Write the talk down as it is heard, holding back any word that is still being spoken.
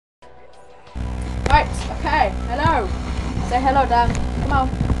Right, okay, hello. Say hello, Dan. Come on.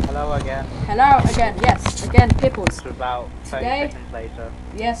 Hello again. Hello again, yes, again, Pipples. It's about 30 Today, seconds later.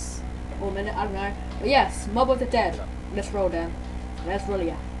 yes, or a minute, I don't know. But yes, Mob of the Dead. Let's roll, Dan. Let's roll,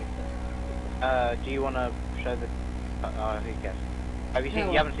 yeah. Do you want to show the... who cares? Have you seen...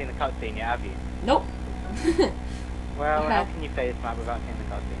 No. You haven't seen the cutscene yet, have you? Nope. Well, Okay. how can you play this map without seeing the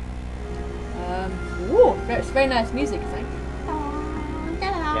cutscene? Ooh, it's very nice music, I think.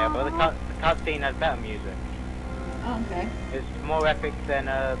 Yeah, but the cutscene has better music. Oh, okay. It's more epic than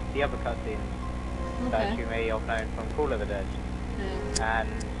the other cutscenes that you may have known from Call of the Dead. Yeah.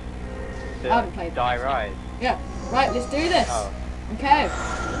 And I haven't played Die that. Rise. Yeah, right, let's do this. Oh. Okay.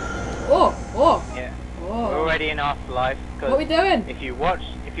 Oh. Yeah. Oh. We're already in Afterlife. What are we doing? If you watch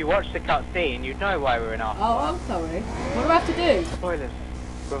the cutscene, you'd know why we're in Afterlife. Oh, I'm sorry. What do I have to do? Spoilers.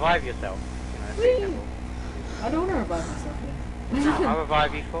 Revive yourself. You know, it's pretty simple. I don't want to revive myself yet. I'll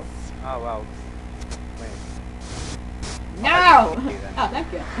revive you for... Oh, well. Wait. No! I'll talk to you then. Oh,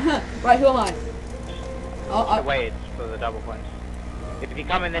 thank you. Right, who am I? Oh, I waited for the double points. If you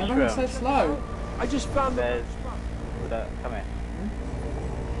come in this I'm room, so slow. I just found there's... Come here.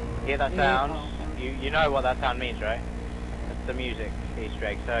 Hear that sound? You know what that sound means, right? That's the music Easter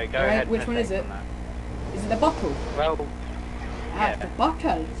egg, so go ahead and which one is it? on that. Is it the bottle? Well, Ah, yeah. the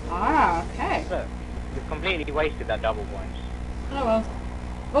bottle. Ah, okay. Look, you've completely wasted that double points. Oh well.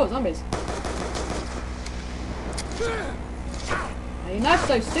 Oh, zombies. You knife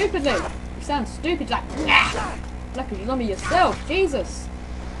so stupidly. You sound stupid like like a zombie yourself. Jesus.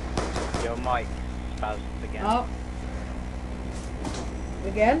 Your mic spazzed again. Oh.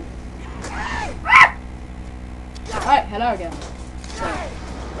 Again. Right, hello again. So,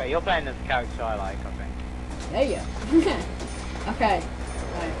 Wait, you're playing as a character I like, I think. there you go. Okay.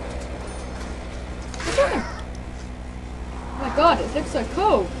 Right. Oh my god, it looks so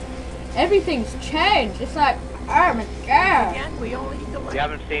cool. Everything's changed. It's like, oh my god. You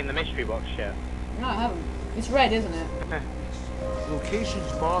haven't seen the mystery box yet. No, I haven't. It's red, isn't it?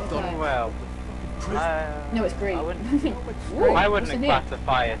 locations marked Okay. on. Well, No, it's green. I wouldn't, Ooh, I what's wouldn't in here?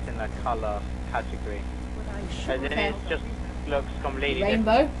 classify it in the colour category. As in Okay. it just looks completely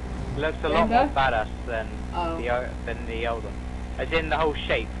Rainbow? different. Looks a lot more Rainbow? badass than Oh. the old one. As in the whole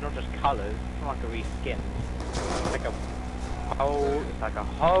shape, not just colours. It's not like a reskin. It's like a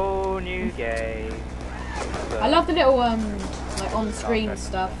whole new game. I love the little like on screen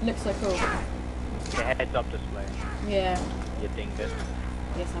stuff. Looks so cool. The heads up display. Yeah. You dingus.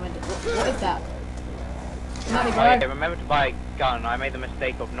 Yes, I meant it. What is that? Might be Oh, yeah, good. remember to buy a gun. I made the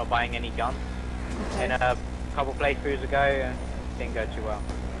mistake of not buying any gun Okay. in a couple playthroughs ago, and it didn't go too well.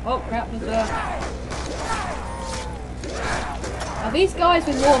 Oh crap! There's Are these guys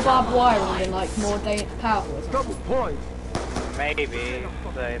with more barbed wire on than like more powerful? Or something? Double point. Maybe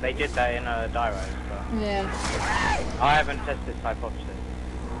they did that in a Die Rise, but Yeah. I haven't tested this hypothesis.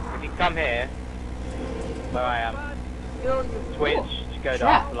 If you come here, where I am, switch to go to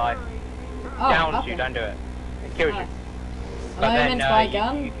Trap. Afterlife, Oh, downs okay. you, don't do it. It kills you. Am But I then, meant to buy a you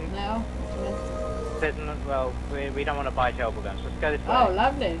gun can- now? Well, we don't want to buy terrible guns. Let's go this way. Oh,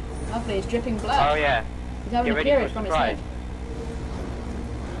 lovely. Lovely. It's dripping blood. Oh yeah. He's having Get a ready period for from a his head. surprise.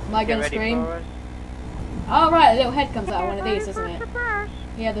 Am I Get gonna ready scream? for us. Oh right, a little head comes out of one of these, doesn't it?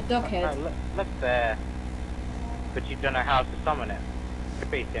 Yeah, the duck head. No, look there. But you don't know how to summon it. It's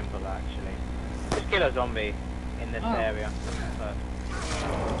pretty simple actually. Just kill a zombie in this Oh. area.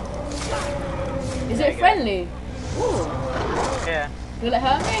 Is There it you go. friendly? Ooh. Yeah. Will it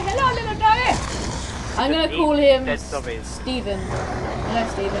hurt me? Hello, little doggy. I'm gonna Just call eat him dead zombies. Steven. Hello,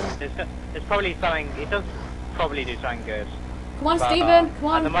 Steven. It's probably something. It does probably do something good. Come on, But, Steven. Come At the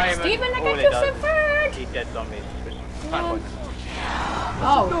on, moment, Steven. I all got it you does some food. is eat dead zombies, which is Yeah. kind of pointless.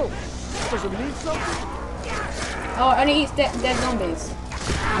 Oh, Does it mean something? oh, it only eats dead zombies.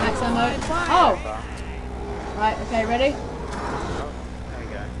 Max ammo. Oh, right. Okay, ready? Oh, there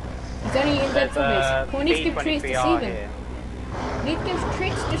we go. He's only eating dead zombies. Come on, we need to give treats to B23R Steven. here. We need to give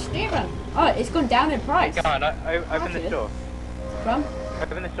treats to Steven. Oh, it's gone down in price. Go on, open this door. From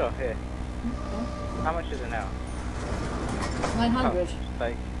Open this door here. How much is it now? 900. Oh, it's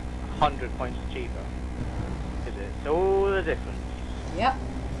like 100 points cheaper. Is it? It's all the difference. Yep.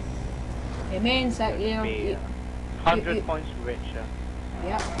 It means that Be 100 points richer.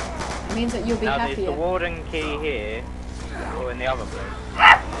 Yep. It means that you'll be Now there's happier. the warden key here, or in the other place.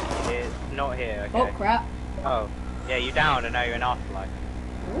 It's not here, okay. Oh crap. Oh, yeah, you downed and now you're in Afterlife.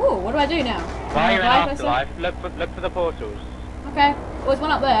 Ooh, what do I do now? While you're in Revive myself? Afterlife, look for the portals. Okay. Oh, there's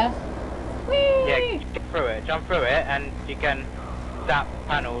one up there. Whee! Yeah, jump through it, and you can zap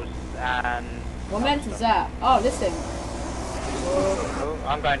panels and... We're meant to zap. Oh, this thing. Oh,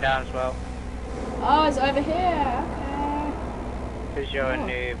 I'm going down as well. Oh, it's over here. Okay. Because you're a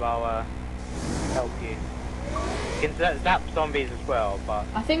noob, I'll help you. You can zap zombies as well, but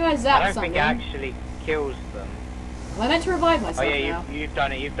I think I zapped I don't something. think it actually kills them. Am I meant to revive myself Oh yeah, now? you've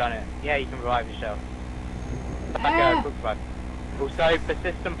done it, you've done it. Yeah, you can revive yourself. Like Ah. a quick revive. Also,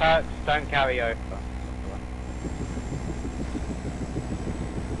 persistent perks don't carry over.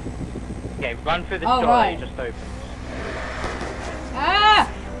 Okay, run through the Oh, door right. it just opens. Ah!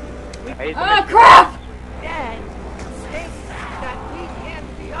 Here's the Ah, mystery crap! box. Dad, stay that we and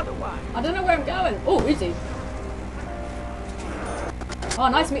the other one. I don't know where I'm going. Oh, easy. Oh,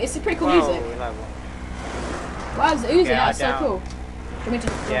 nice. It's pretty cool Whoa, music. level. Wow, it's oozing. Yeah, That's so down. cool. Do you want me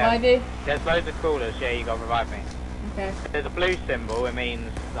to Yeah. revive you? There's loads of coolers, yeah, you gotta revive me. Okay. There's a blue symbol, it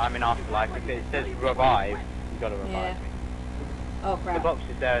means I'm in afterlife. If it says revive, you gotta revive Yeah. me. Oh, The crap. box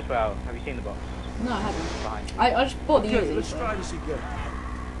is there as well. Have you seen the box? No, I haven't. Behind you. I just bought the Okay, Uzi. let's so- try this again.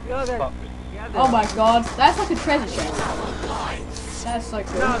 The other. Box. The other. Oh my god, that's like a treasure chest. That's so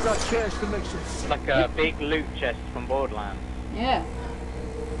cool. Now's our chance to make some. It's like a big loot chest from Borderlands. Yeah.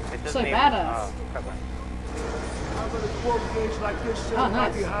 It So doesn't even... badass. Oh, crap. How about a 12 gauge like this? Oh,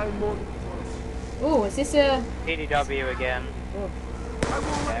 nice. Behind more. Oh, is this a... PDW again. Oh.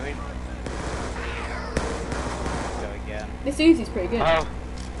 Yeah, I mean... Go again. This Uzi's pretty good. Oh.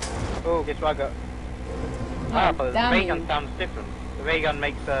 Oh, guess what I got? Oh, Oh, the damn ray you. gun sounds different. The ray gun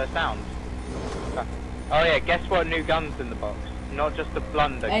makes sound. Oh yeah, guess what new gun's in the box? Not just the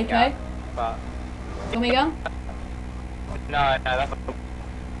blunder AK? gun, but... Tommy gun? No, that's...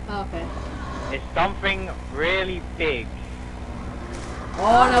 Oh, okay. It's something really big. Oh,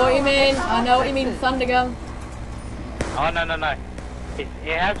 I know what you mean. I know what you mean, thunder gun. Oh, no. It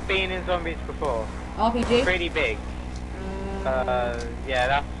has been in zombies before. RPG? Pretty big. Yeah,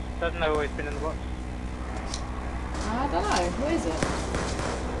 that doesn't have always been in the box. I don't know. What is it?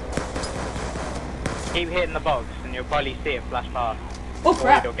 Keep hitting the box and you'll probably see it flash past. Oh, Or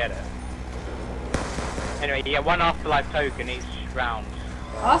crap. you'll get it. Anyway, you get one afterlife token each round.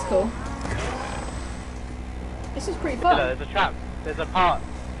 Oh, that's cool. This is pretty Look, fun. there's a trap. There's a part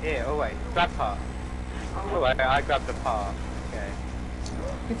here. Oh wait, grab part. Oh, I grabbed the part. Okay.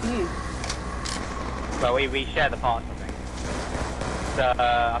 Good for you. Well, we share the parts, I think. So,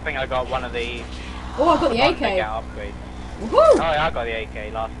 I think I got one of the... Oh, I got the ones that AK. get upgrades. Woohoo! Oh yeah, I got the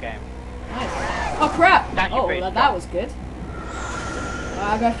AK last game. Nice. Oh, crap. That's Oh, pretty that strong. was good.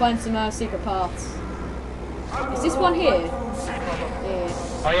 I'll go find some secret paths. Is this one here?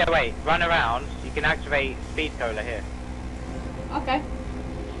 Yeah. Oh yeah, wait. Run around. You can activate Speed Cola here. Okay.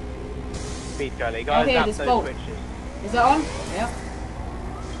 Speed Cola. You gotta Okay, tap this those bolt. switches. Is that on? Yep.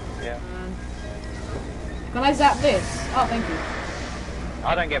 Yeah. Can I zap this? Oh, thank you.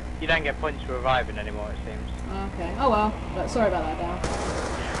 You don't get points for reviving anymore, it seems. Okay. Oh well. Look, sorry about that, Down.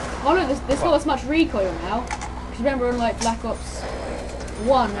 Oh look, there's not as much recoil now. Because remember in like Black Ops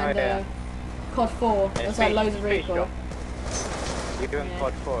 1 and yeah. COD 4, It's there's like loads of pretty recoil. strong. You're doing Yeah.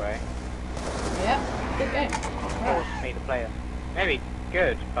 COD 4, eh? Yeah. Good game. Forced me to play it. Maybe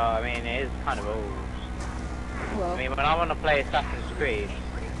good, but I mean it is kind of old. Well. I mean when I want to play Assassin's Creed,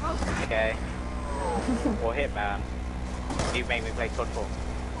 okay, or Hitman, you make me play COD 4.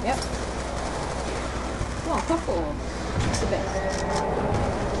 Yep. Come on, COD 4. It's the best.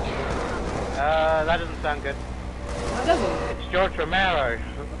 That doesn't sound good. That doesn't. It's George Romero.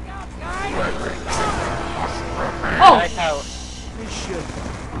 Oh! I like how This shit.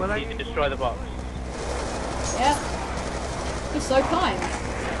 When you can destroy the box. Yeah. He's so kind.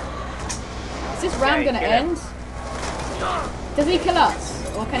 Is this round Yeah, gonna kill him. end? Does he kill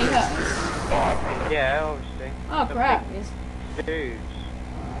us? Or can he hurt us? Yeah, obviously. Oh The crap. big He's... Dudes.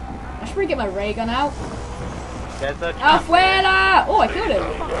 I should probably get my ray gun out. There's a trap. Afuera! Oh, I killed him.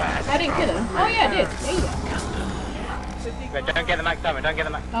 I didn't kill him. Oh yeah, I did. There you go. Wait, don't get the max damage, don't get the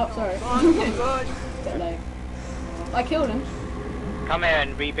max. Oh, sorry. Bit low. I killed him. Come here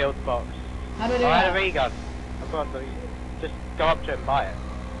and rebuild the box. How do I do Oh, I had a that? ray gun. I've got the... Just go up to it and buy it.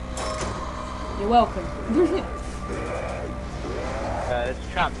 You're welcome. There's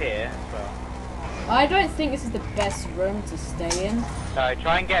a trap here as well. I don't think this is the best room to stay in. So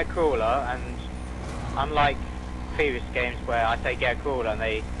try and get a crawler, and unlike previous games where I say get a crawler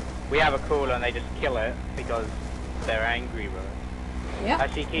and we have a crawler and they just kill it because they're angry with it. Yep.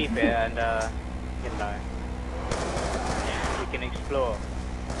 Actually keep it and you know, you can explore.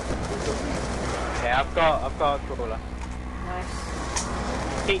 Yeah, I've got a crawler.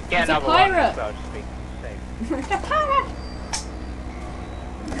 Nice. Keep getting It's a another one pirate. as well, just be safe.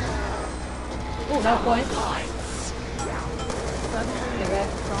 Oh, no point. Okay.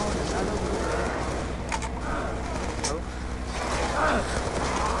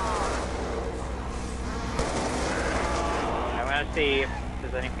 see if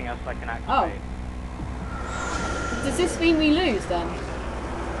there's anything else I can Oh. activate. Does this mean we lose then?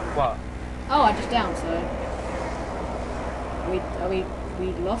 What? Oh, I just downed, so. Are we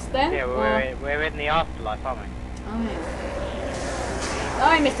lost then? Yeah, we're in the afterlife, aren't we? Oh, yeah.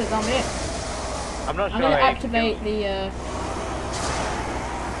 Oh, Mr. Zombie. I'm not I'm sure. going to activate the.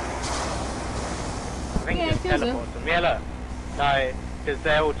 I think Yeah, it just it kills them. teleports them. Yeah, look. No, because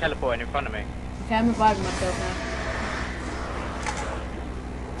they're all teleporting in front of me. Okay, I'm reviving myself now.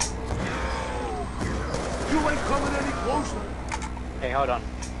 You ain't coming any closer. Hey, hold on.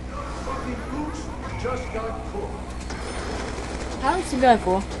 Fucking goose just got cooked. How long does it go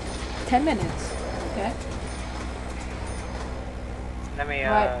for? 10 minutes. Okay. Let me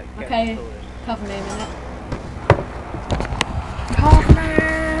Right, get okay. sorted. Cover me a minute.